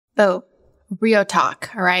Oh, real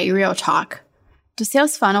talk. All right. Real talk. The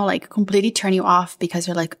sales funnel like completely turn you off because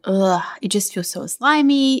you're like, ugh, it just feels so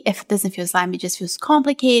slimy. If it doesn't feel slimy, it just feels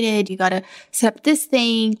complicated. You got to set up this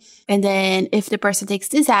thing. And then if the person takes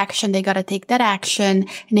this action, they got to take that action.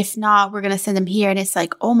 And if not, we're going to send them here. And it's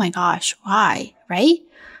like, oh my gosh, why? Right?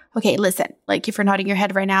 Okay, listen, like if you're nodding your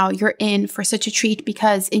head right now, you're in for such a treat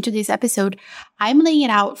because in today's episode, I'm laying it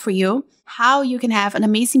out for you how you can have an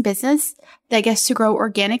amazing business that gets to grow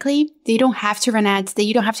organically. That you don't have to run ads, that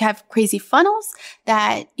you don't have to have crazy funnels,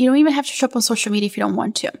 that you don't even have to show up on social media if you don't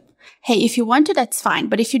want to. Hey, if you want to, that's fine.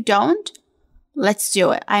 But if you don't, let's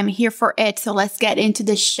do it. I'm here for it. So let's get into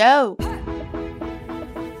the show.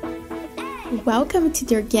 Welcome to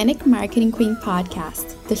the Organic Marketing Queen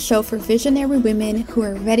podcast, the show for visionary women who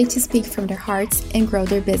are ready to speak from their hearts and grow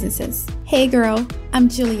their businesses. Hey girl, I'm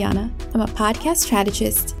Juliana. I'm a podcast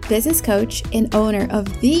strategist, business coach, and owner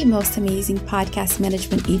of the most amazing podcast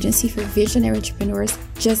management agency for visionary entrepreneurs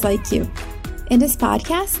just like you. In this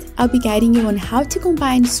podcast, I'll be guiding you on how to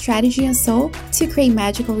combine strategy and soul to create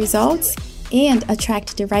magical results and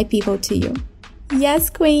attract the right people to you. Yes,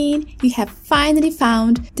 Queen, you have finally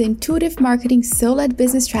found the intuitive marketing soul-led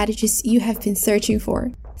business strategies you have been searching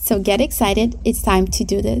for. So get excited, it's time to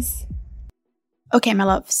do this. Okay, my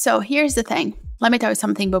love, so here's the thing. Let me tell you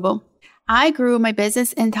something, boo-boo. I grew my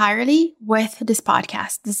business entirely with this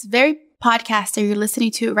podcast. This very podcast that you're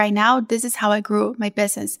listening to right now, this is how I grew my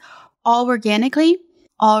business. All organically,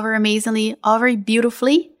 all very amazingly, all very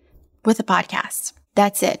beautifully with a podcast.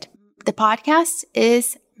 That's it. The podcast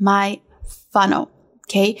is my funnel.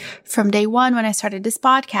 Okay. From day one, when I started this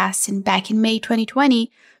podcast and back in May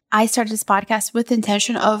 2020, I started this podcast with the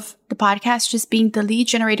intention of the podcast just being the lead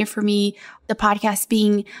generator for me, the podcast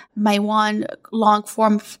being my one long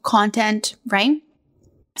form of content, right?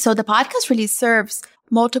 So the podcast really serves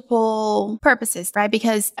multiple purposes, right?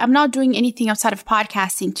 Because I'm not doing anything outside of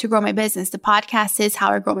podcasting to grow my business. The podcast is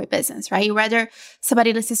how I grow my business, right? Whether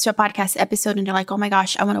somebody listens to a podcast episode and they're like, oh my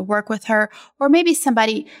gosh, I want to work with her. Or maybe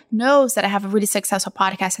somebody knows that I have a really successful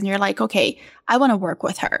podcast and you're like, okay, I want to work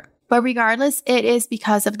with her. But regardless, it is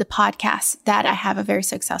because of the podcast that I have a very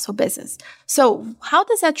successful business. So how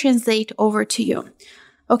does that translate over to you?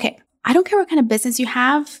 Okay. I don't care what kind of business you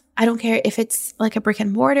have. I don't care if it's like a brick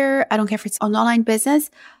and mortar. I don't care if it's an online business.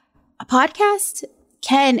 A podcast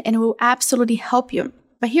can and will absolutely help you.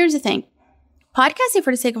 But here's the thing. Podcasting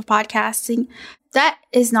for the sake of podcasting, that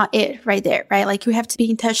is not it right there, right? Like we have to be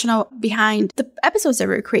intentional behind the episodes that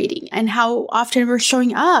we're creating and how often we're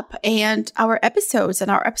showing up and our episodes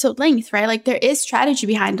and our episode length, right? Like there is strategy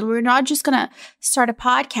behind it. We're not just going to start a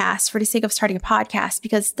podcast for the sake of starting a podcast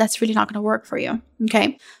because that's really not going to work for you.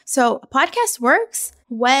 Okay. So a podcast works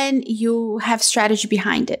when you have strategy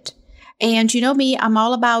behind it. And you know me, I'm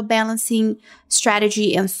all about balancing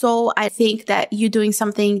strategy and soul. I think that you doing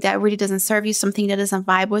something that really doesn't serve you, something that doesn't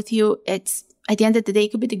vibe with you, it's at the end of the day,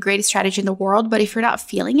 it could be the greatest strategy in the world. But if you're not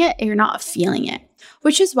feeling it, you're not feeling it.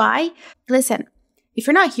 Which is why, listen, if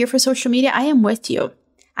you're not here for social media, I am with you.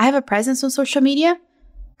 I have a presence on social media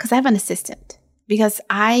because I have an assistant because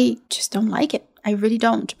I just don't like it. I really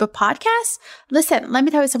don't. But podcasts, listen, let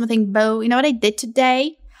me tell you something, Bo. You know what I did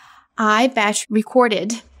today? I batch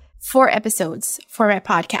recorded 4 episodes for my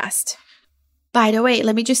podcast. By the way,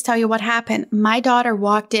 let me just tell you what happened. My daughter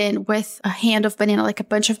walked in with a hand of banana, like a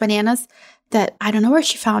bunch of bananas that I don't know where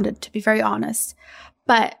she found it, to be very honest.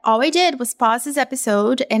 But all I did was pause this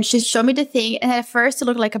episode and she showed me the thing. And at first it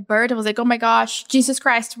looked like a bird. I was like, oh my gosh, Jesus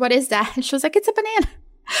Christ, what is that? And she was like, it's a banana.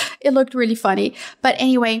 It looked really funny. But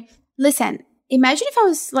anyway, listen, imagine if I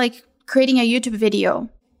was like creating a YouTube video.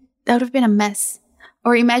 That would have been a mess.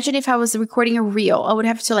 Or imagine if I was recording a reel, I would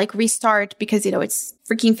have to like restart because, you know, it's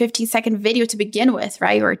freaking 15-second video to begin with,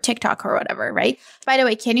 right? Or TikTok or whatever, right? By the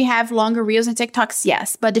way, can you have longer reels and TikToks?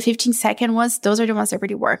 Yes. But the 15-second ones, those are the ones that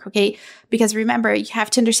really work, okay? Because remember, you have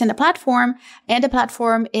to understand the platform and the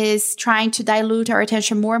platform is trying to dilute our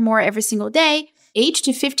attention more and more every single day. 8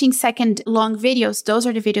 to 15-second long videos, those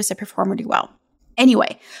are the videos that perform really well.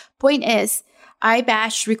 Anyway, point is, I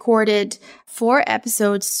batch recorded 4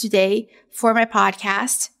 episodes today for my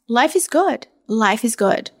podcast. Life is good. Life is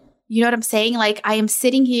good. You know what I'm saying? Like I am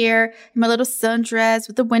sitting here in my little sundress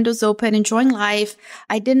with the windows open, enjoying life.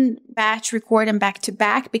 I didn't batch record them back to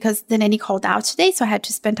back because the nanny called out today. So I had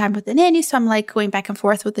to spend time with the nanny. So I'm like going back and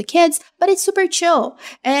forth with the kids, but it's super chill.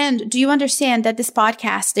 And do you understand that this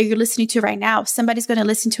podcast that you're listening to right now, somebody's going to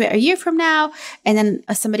listen to it a year from now, and then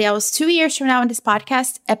somebody else 2 years from now, and this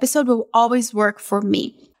podcast episode will always work for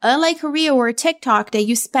me. Unlike a reel or a TikTok that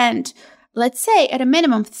you spend let's say at a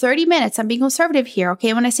minimum 30 minutes. I'm being conservative here,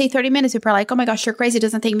 okay? When I say 30 minutes, people are like, oh my gosh, you're crazy. It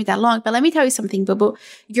doesn't take me that long. But let me tell you something, boo-boo.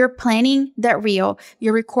 You're planning that reel.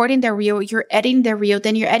 You're recording that reel. You're editing the reel.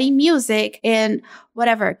 Then you're adding music and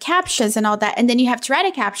whatever, captions and all that. And then you have to write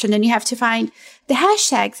a caption. Then you have to find the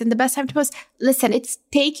hashtags and the best time to post. Listen, it's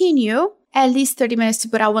taking you at least 30 minutes to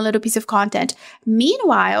put out one little piece of content.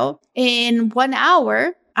 Meanwhile, in 1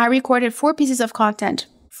 hour, I recorded 4 pieces of content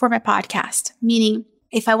for my podcast. Meaning,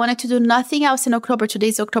 if I wanted to do nothing else in October,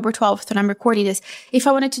 today's October 12th when I'm recording this, if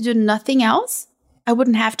I wanted to do nothing else, I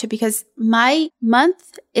wouldn't have to because my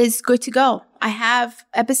month is good to go. I have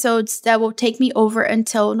episodes that will take me over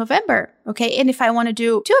until November, okay? And if I want to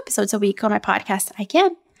do 2 episodes a week on my podcast, I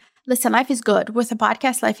can. Listen, life is good. With a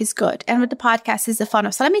podcast, life is good. And with the podcast is the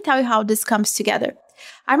funnel. So let me tell you how this comes together.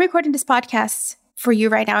 I'm recording this podcast for you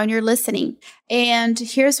right now and you're listening. And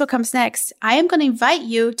here's what comes next. I am going to invite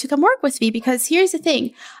you to come work with me because here's the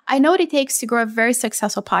thing. I know what it takes to grow a very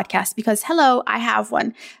successful podcast because hello, I have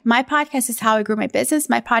one. My podcast is how I grew my business.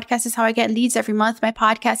 My podcast is how I get leads every month. My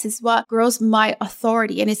podcast is what grows my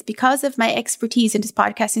authority. And it's because of my expertise in this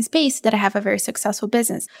podcasting space that I have a very successful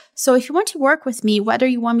business. So if you want to work with me, whether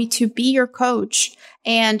you want me to be your coach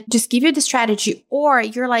and just give you the strategy, or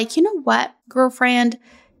you're like, you know what, girlfriend,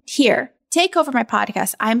 here, take over my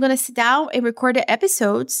podcast. I'm going to sit down and record the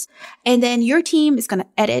episodes, and then your team is going to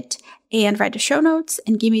edit and write the show notes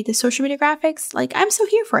and give me the social media graphics. Like, I'm so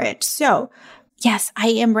here for it. So yes, I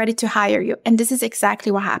am ready to hire you. And this is exactly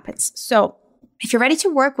what happens. So if you're ready to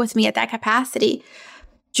work with me at that capacity,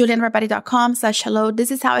 julianrabati.com/hello. This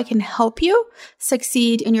is how I can help you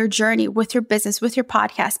succeed in your journey with your business, with your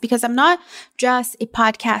podcast, because I'm not just a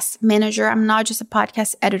podcast manager. I'm not just a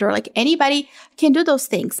podcast editor. Like anybody can do those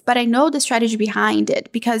things, but I know the strategy behind it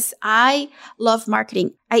because I love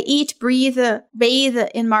marketing. I eat, breathe, bathe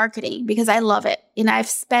in marketing because I love it. And I've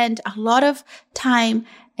spent a lot of time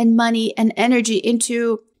and money and energy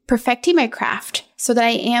into perfecting my craft so that I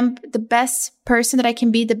am the best person that I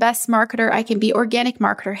can be, the best marketer I can be, organic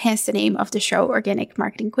marketer, hence the name of the show, Organic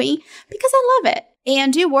Marketing Queen, because I love it.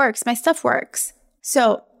 And it works. My stuff works.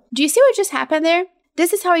 So do you see what just happened there?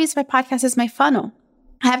 This is how I use my podcast as my funnel.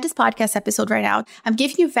 I have this podcast episode right now. I'm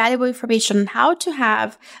giving you valuable information on how to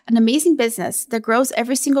have an amazing business that grows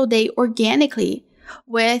every single day organically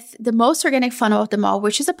with the most organic funnel of them all,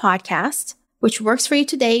 which is a podcast, which works for you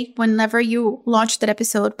today whenever you launch that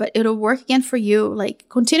episode, but it'll work again for you, like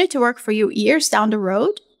continue to work for you years down the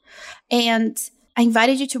road. And I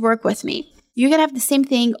invited you to work with me. You're going to have the same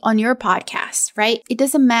thing on your podcast, right? It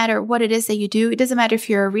doesn't matter what it is that you do. It doesn't matter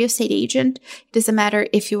if you're a real estate agent. It doesn't matter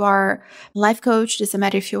if you are a life coach. It doesn't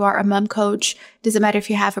matter if you are a mom coach. It doesn't matter if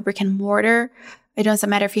you have a brick and mortar. It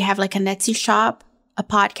doesn't matter if you have like an Etsy shop. A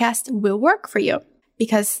podcast will work for you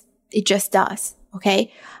because it just does,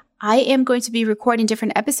 okay? I am going to be recording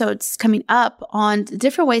different episodes coming up on the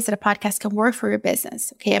different ways that a podcast can work for your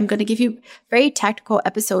business. Okay. I'm going to give you very tactical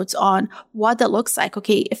episodes on what that looks like.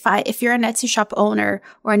 Okay. If you're an Etsy shop owner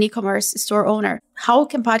or an e-commerce store owner, how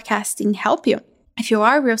can podcasting help you? If you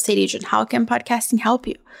are a real estate agent, how can podcasting help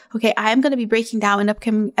you? Okay. I am going to be breaking down in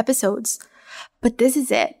upcoming episodes, but this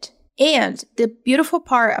is it. And the beautiful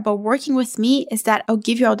part about working with me is that I'll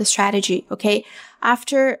give you all the strategy. Okay.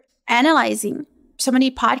 After analyzing so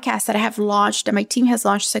many podcasts that I have launched, that my team has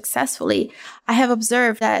launched successfully, I have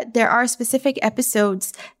observed that there are specific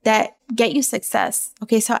episodes that get you success.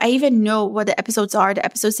 Okay, so I even know what the episodes are, the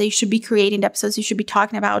episodes that you should be creating, the episodes you should be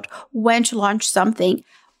talking about, when to launch something,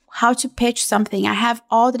 how to pitch something. I have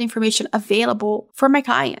all that information available for my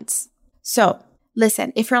clients. So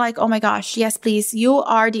listen, if you're like, oh my gosh, yes, please, you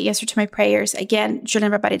are the answer to my prayers. Again,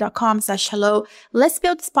 julianrabati.com/hello. Let's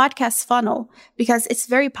build this podcast funnel because it's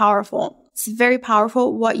very powerful. It's very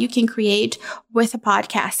powerful what you can create with a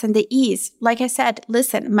podcast and the ease. Like I said,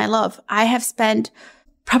 listen, my love, I have spent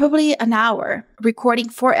probably an hour recording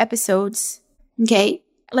 4 episodes. Okay.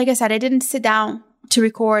 Like I said, I didn't sit down to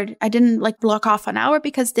record. I didn't like block off an hour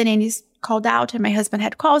because the nannies called out and my husband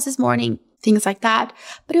had calls this morning, things like that.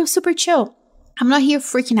 But it was super chill. I'm not here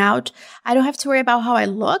freaking out. I don't have to worry about how I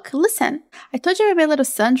look. Listen, I told you I wear my little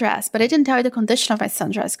sundress, but I didn't tell you the condition of my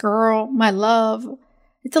sundress. Girl, my love.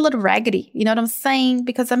 It's a little raggedy, you know what I'm saying?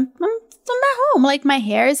 Because I'm at home. Like my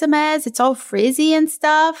hair is a mess. It's all frizzy and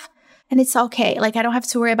stuff. And it's okay. Like I don't have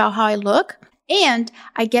to worry about how I look. And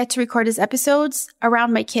I get to record these episodes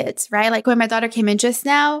around my kids, right? Like when my daughter came in just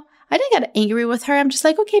now, I didn't get angry with her. I'm just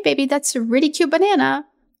like, okay, baby, that's a really cute banana.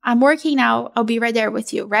 I'm working now. I'll be right there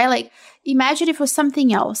with you, right? Like imagine if it was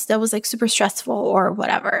something else that was like super stressful or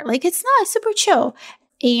whatever. Like it's not, it's super chill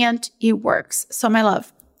and it works. So my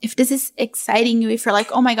love, if this is exciting you, if you're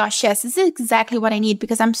like, oh my gosh, yes, this is exactly what I need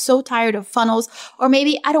because I'm so tired of funnels, or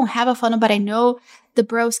maybe I don't have a funnel, but I know the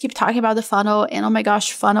bros keep talking about the funnel and oh my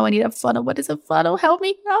gosh, funnel, I need a funnel. What is a funnel? Help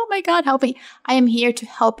me. Oh my God, help me. I am here to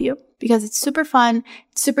help you because it's super fun,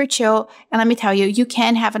 it's super chill. And let me tell you, you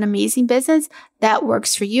can have an amazing business that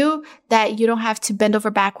works for you, that you don't have to bend over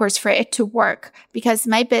backwards for it to work. Because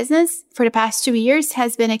my business for the past 2 years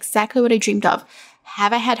has been exactly what I dreamed of.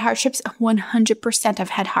 Have I had hardships? 100% I've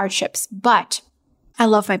had hardships, but I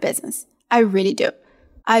love my business. I really do.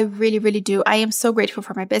 I really, really do. I am so grateful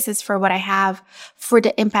for my business, for what I have, for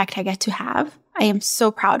the impact I get to have. I am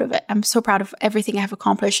so proud of it. I'm so proud of everything I have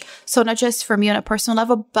accomplished. So not just for me on a personal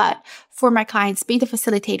level, but for my clients, being the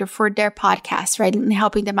facilitator for their podcast, right? And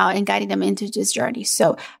helping them out and guiding them into this journey.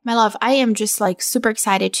 So my love, I am just like super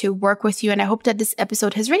excited to work with you. And I hope that this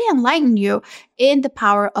episode has really enlightened you in the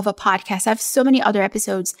power of a podcast. I have so many other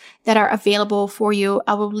episodes that are available for you.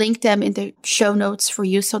 I will link them in the show notes for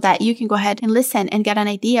you so that you can go ahead and listen and get an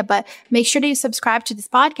idea. But make sure that you subscribe to this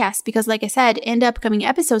podcast because like I said, in the upcoming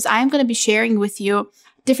episodes, I am going to be sharing with you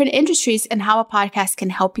different industries and how a podcast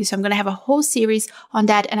can help you. So I'm going to have a whole series on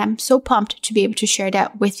that. And I'm so pumped to be able to share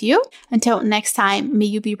that with you. Until next time, may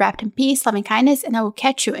you be wrapped in peace, love, and kindness. And I will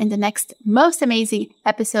catch you in the next most amazing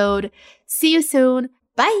episode. See you soon.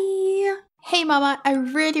 Bye. Hey mama, I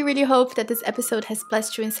really, really hope that this episode has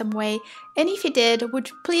blessed you in some way. And if you did, would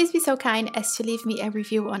you please be so kind as to leave me a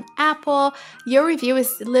review on Apple? Your review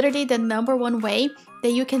is literally the #1 way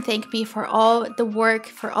that you can thank me for all the work,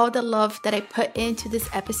 for all the love that I put into these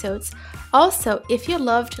episodes. Also, if you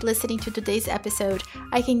loved listening to today's episode,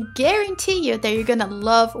 I can guarantee you that you're gonna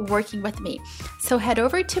love working with me. So head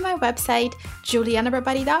over to my website,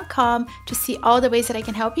 julianabarbati.com, to see all the ways that I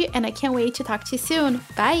can help you, and I can't wait to talk to you soon.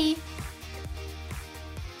 Bye!